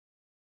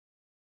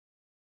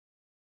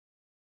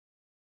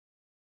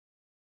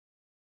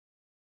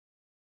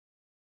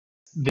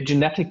The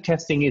genetic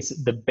testing is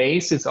the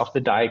basis of the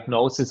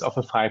diagnosis of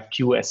a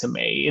 5q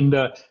SMA. In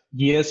the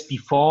years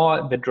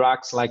before, the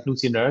drugs like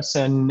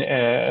nusinersen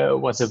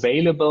was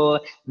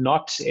available.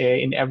 Not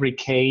in every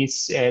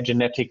case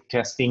genetic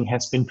testing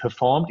has been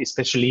performed,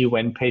 especially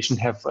when patients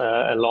have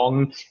a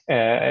long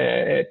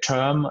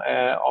term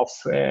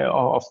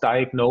of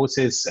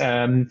diagnosis,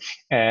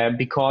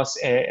 because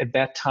at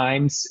that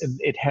times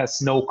it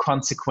has no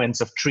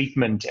consequence of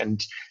treatment,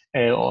 and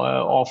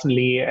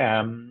oftenly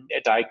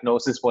a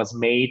diagnosis was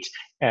made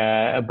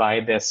by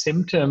their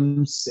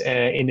symptoms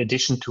in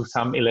addition to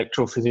some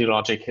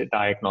electrophysiologic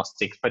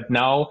diagnostics. But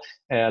now,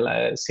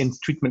 since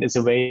treatment is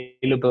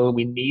available,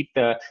 we need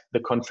the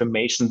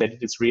confirmation that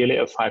it is really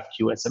a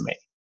 5q SMA.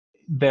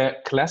 The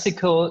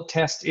classical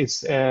test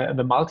is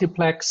the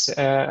multiplex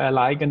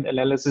ligand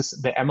analysis,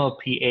 the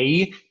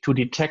MLPA, to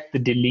detect the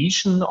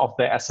deletion of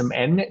the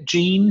SMN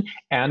gene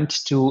and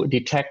to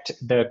detect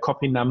the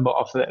copy number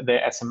of the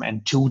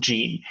SMN2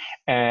 gene.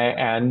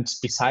 And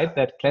beside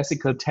that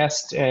classical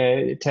test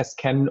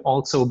can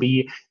also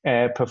be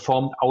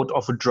performed out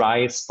of a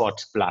dry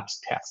spot blood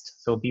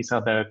test. So these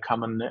are the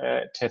common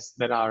tests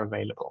that are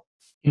available.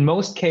 In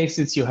most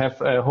cases, you have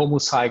a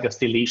homozygous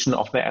deletion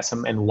of the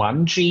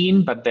SMN1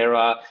 gene, but there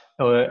are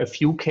a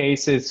few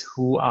cases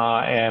who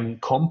are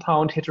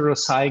compound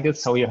heterozygous.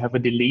 So you have a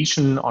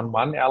deletion on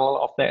one allele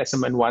of the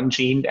SMN1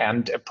 gene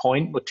and a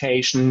point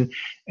mutation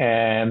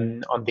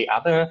on the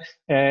other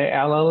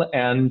allele,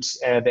 and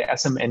the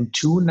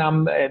SMN2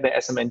 number, the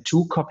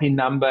SMN2 copy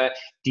number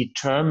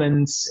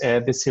determines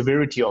the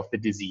severity of the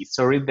disease.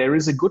 So there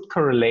is a good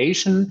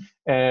correlation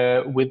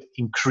with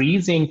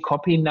increasing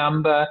copy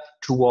number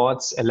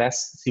towards a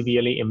less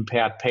severely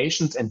impaired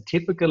patients. And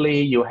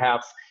typically you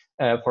have,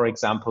 for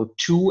example,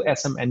 2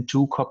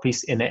 SMN2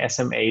 copies in a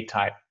SMA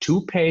type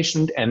 2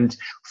 patient and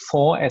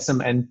 4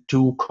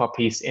 SMN2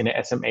 copies in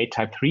a SMA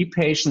type 3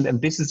 patient.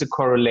 And this is a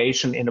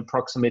correlation in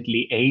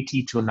approximately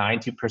 80 to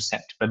 90%.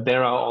 But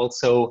there are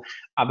also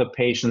other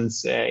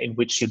patients in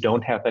which you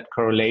don't have that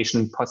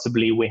correlation.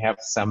 Possibly we have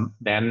some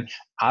then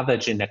other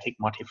genetic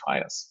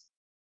modifiers.